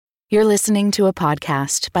You're listening to a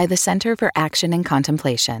podcast by the Center for Action and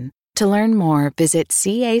Contemplation. To learn more, visit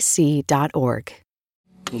cac.org.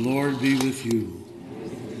 The Lord be with you.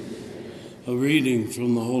 A reading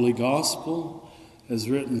from the Holy Gospel as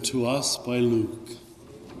written to us by Luke.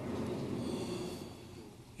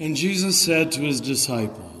 And Jesus said to his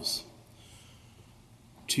disciples,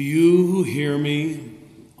 "To you who hear me,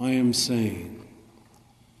 I am saying,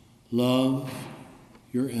 love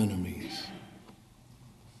your enemies.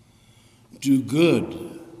 Do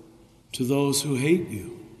good to those who hate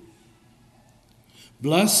you.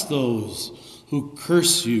 Bless those who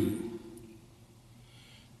curse you.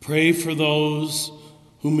 Pray for those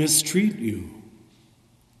who mistreat you.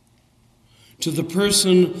 To the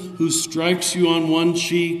person who strikes you on one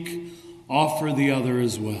cheek, offer the other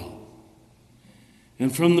as well.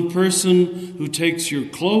 And from the person who takes your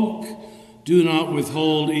cloak, do not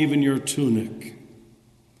withhold even your tunic.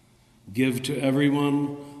 Give to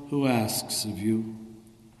everyone who asks of you.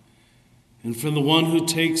 And from the one who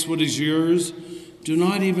takes what is yours, do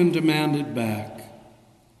not even demand it back.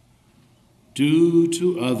 Do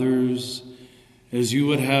to others as you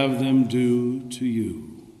would have them do to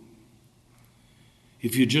you.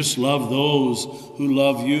 If you just love those who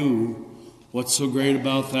love you, what's so great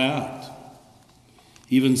about that?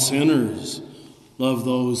 Even sinners love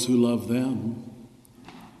those who love them.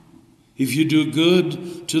 If you do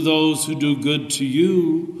good to those who do good to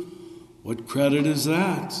you, what credit is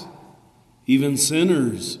that? Even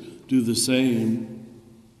sinners do the same.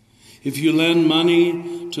 If you lend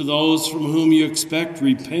money to those from whom you expect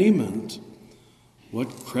repayment,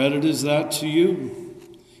 what credit is that to you?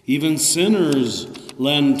 Even sinners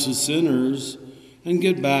lend to sinners and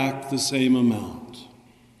get back the same amount.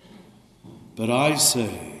 But I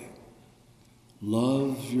say,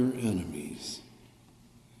 love your enemies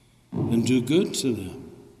and do good to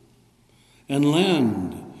them and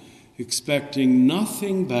lend, expecting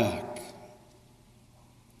nothing back.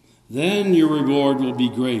 Then your reward will be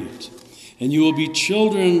great, and you will be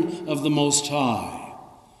children of the Most High.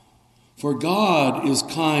 For God is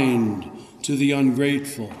kind to the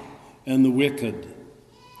ungrateful and the wicked.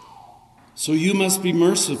 So you must be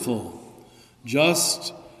merciful,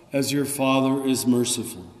 just as your Father is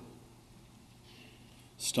merciful.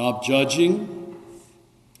 Stop judging,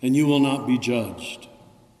 and you will not be judged.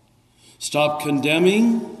 Stop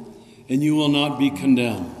condemning, and you will not be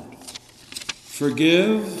condemned.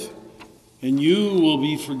 Forgive, and you will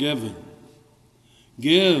be forgiven.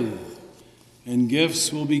 Give, and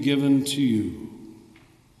gifts will be given to you.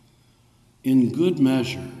 In good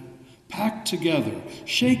measure, packed together,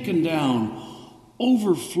 shaken down,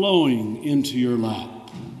 overflowing into your lap.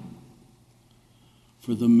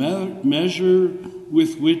 For the measure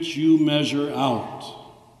with which you measure out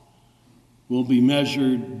will be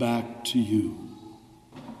measured back to you.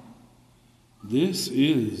 This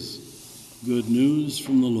is good news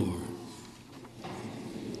from the Lord.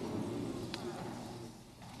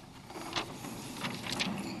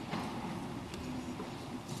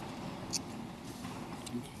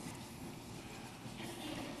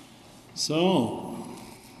 So,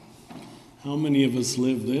 how many of us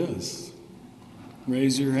live this?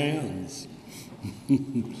 Raise your hands.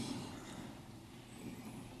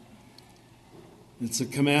 It's a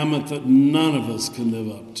commandment that none of us can live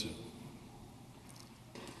up to.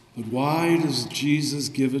 But why does Jesus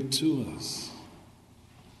give it to us?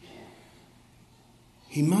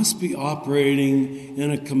 He must be operating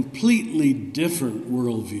in a completely different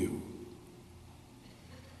worldview.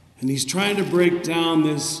 And he's trying to break down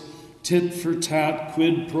this tit-for-tat,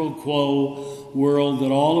 quid pro quo world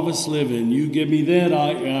that all of us live in. You give me that,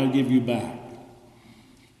 I'll give you back.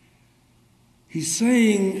 He's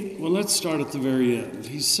saying, well, let's start at the very end.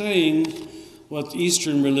 He's saying what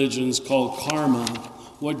Eastern religions call karma.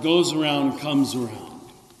 What goes around comes around.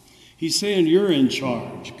 He's saying you're in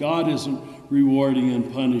charge. God isn't rewarding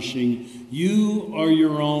and punishing. You are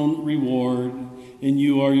your own reward, and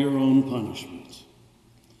you are your own punishment.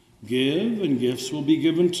 Give, and gifts will be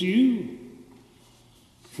given to you.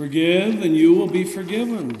 Forgive, and you will be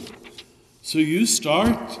forgiven. So you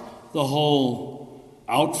start the whole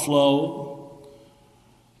outflow.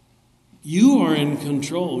 You are in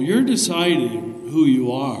control. You're deciding who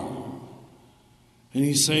you are. And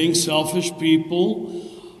he's saying selfish people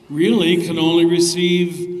really can only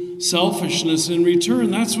receive selfishness in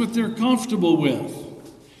return. That's what they're comfortable with.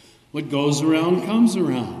 What goes around comes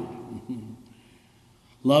around.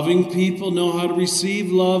 Loving people know how to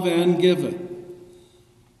receive love and give it.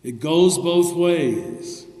 It goes both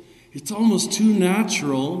ways. It's almost too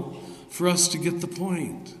natural for us to get the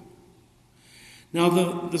point. Now,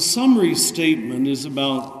 the summary statement is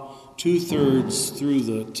about 2/3 through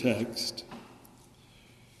the text,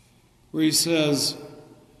 where he says,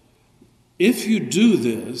 "If you do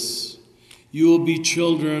this, you will be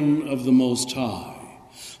children of the Most High,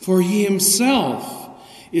 for he himself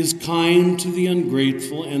is kind to the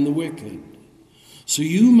ungrateful and the wicked. So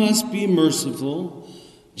you must be merciful,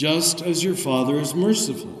 just as your Father is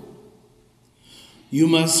merciful. You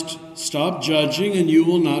must stop judging, and you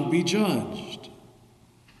will not be judged."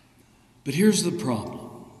 But here's the problem.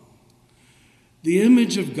 The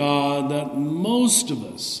image of God that most of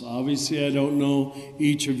us, obviously I don't know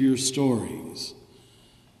each of your stories,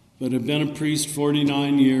 but I've been a priest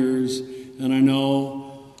 49 years, and I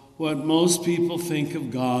know what most people think of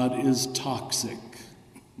God is toxic.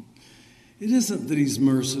 It isn't that he's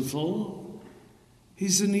merciful.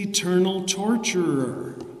 He's an eternal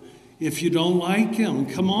torturer. If you don't like him,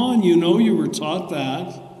 come on, you know you were taught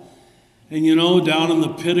that. And you know down in the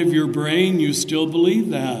pit of your brain you still believe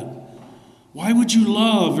that. Why would you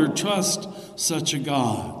love or trust such a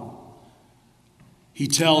God? He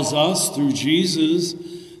tells us through Jesus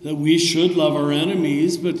that we should love our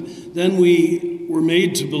enemies, but then we were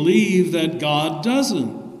made to believe that God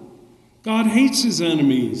doesn't. God hates his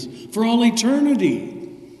enemies for all eternity.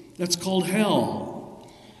 That's called hell.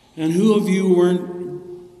 And who of you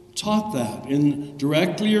weren't taught that,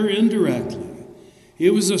 directly or indirectly?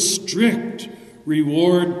 It was a strict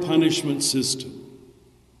reward-punishment system.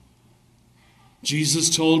 Jesus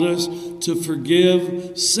told us to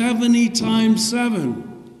forgive 70 times 7.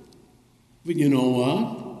 But you know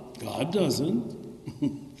what? God doesn't.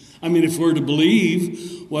 I mean, if we're to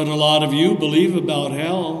believe what a lot of you believe about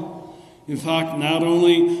hell, in fact, not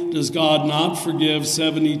only does God not forgive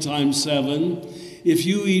 70 times 7, if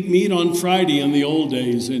you eat meat on Friday, in the old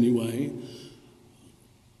days anyway,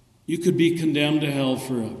 you could be condemned to hell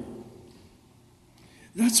forever.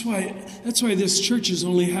 That's why this church is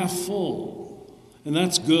only half full. And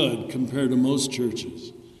that's good compared to most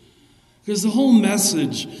churches. Because the whole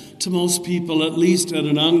message to most people, at least at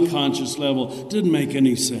an unconscious level, didn't make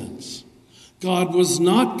any sense. God was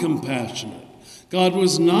not compassionate. God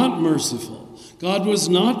was not merciful. God was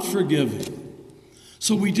not forgiving.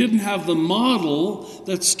 So we didn't have the model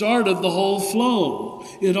that started the whole flow.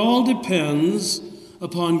 It all depends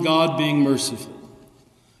upon God being merciful,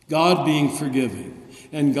 God being forgiving,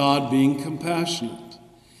 and God being compassionate.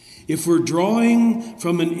 If we're drawing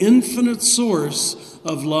from an infinite source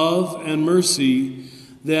of love and mercy,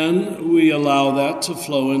 then we allow that to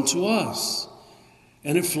flow into us.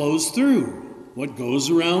 And it flows through. What goes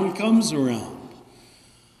around comes around.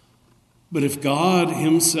 But if God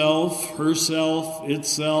himself, herself,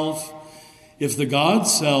 itself, if the God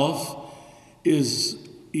self is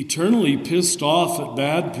eternally pissed off at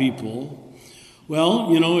bad people, well,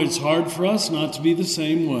 it's hard for us not to be the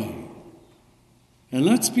same way. And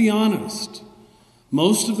let's be honest,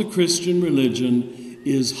 most of the Christian religion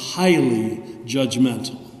is highly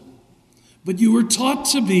judgmental. But you were taught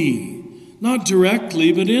to be, not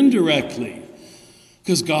directly, but indirectly.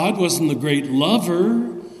 Because God wasn't the great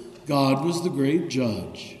lover, God was the great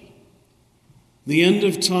judge. The end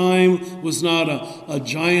of time was not a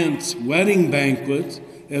giant wedding banquet,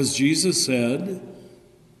 as Jesus said.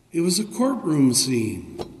 It was a courtroom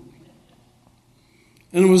scene.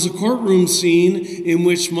 And it was a courtroom scene in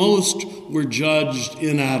which most were judged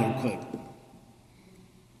inadequate.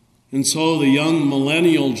 And so the young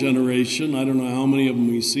millennial generation, I don't know how many of them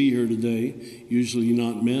we see here today, usually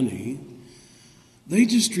not many, they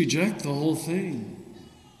just reject the whole thing.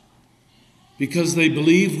 Because they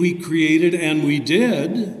believe we created, and we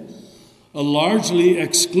did, a largely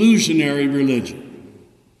exclusionary religion.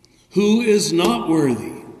 Who is not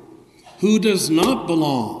worthy? Who does not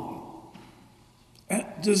belong?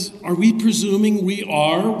 Are we presuming we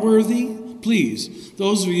are worthy? Please,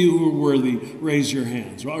 those of you who are worthy, raise your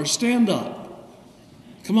hands or stand up.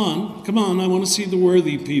 Come on, I want to see the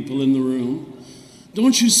worthy people in the room.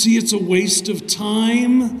 Don't you see it's a waste of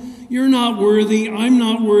time? You're not worthy, I'm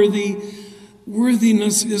not worthy.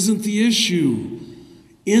 Worthiness isn't the issue.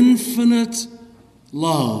 Infinite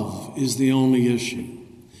love is the only issue.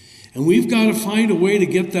 And we've got to find a way to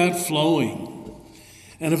get that flowing.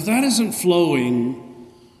 And if that isn't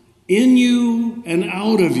flowing in you and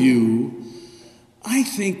out of you, I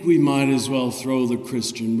think we might as well throw the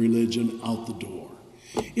Christian religion out the door.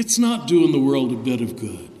 It's not doing the world a bit of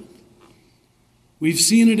good. We've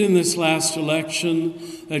seen it in this last election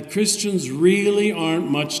that Christians really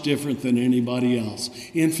aren't much different than anybody else.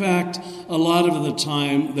 In fact, a lot of the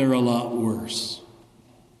time, they're a lot worse.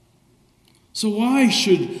 So why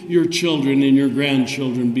should your children and your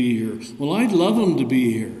grandchildren be here? Well, I'd love them to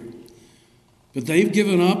be here. But they've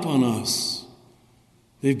given up on us.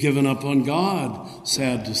 They've given up on God,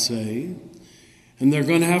 sad to say. And they're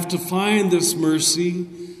going to have to find this mercy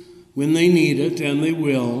when they need it, and they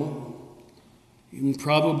will, in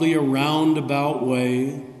probably a roundabout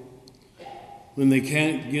way, when they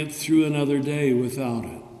can't get through another day without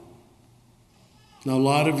it. Now, a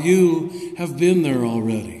lot of you have been there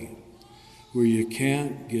already, where you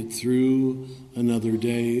can't get through another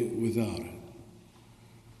day without it.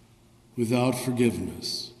 Without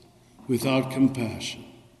forgiveness, without compassion,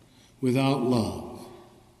 without love.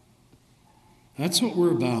 That's what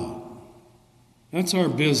we're about. That's our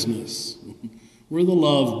business. We're the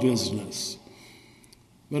love business.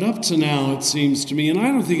 But up to now, it seems to me, and I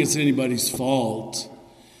don't think it's anybody's fault,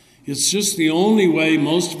 it's just the only way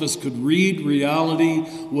most of us could read reality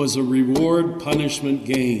was a reward-punishment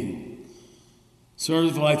game. Sort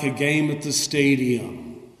of like a game at the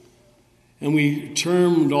stadium. And we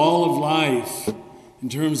termed all of life in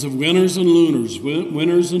terms of winners and losers.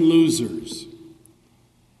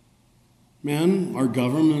 Man, our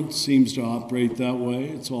government seems to operate that way.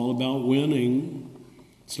 It's all about winning.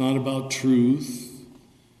 It's not about truth.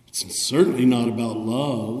 It's certainly not about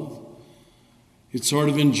love. It's sort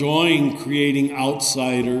of enjoying creating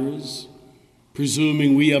outsiders,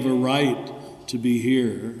 presuming we have a right to be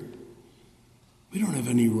here. We don't have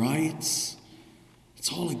any rights.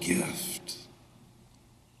 It's all a gift.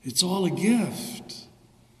 It's all a gift.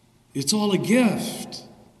 It's all a gift.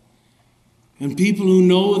 And people who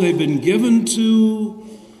know they've been given to,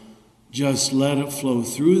 just let it flow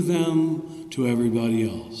through them to everybody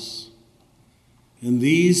else. And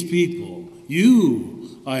these people,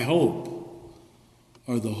 you, I hope,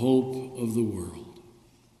 are the hope of the world.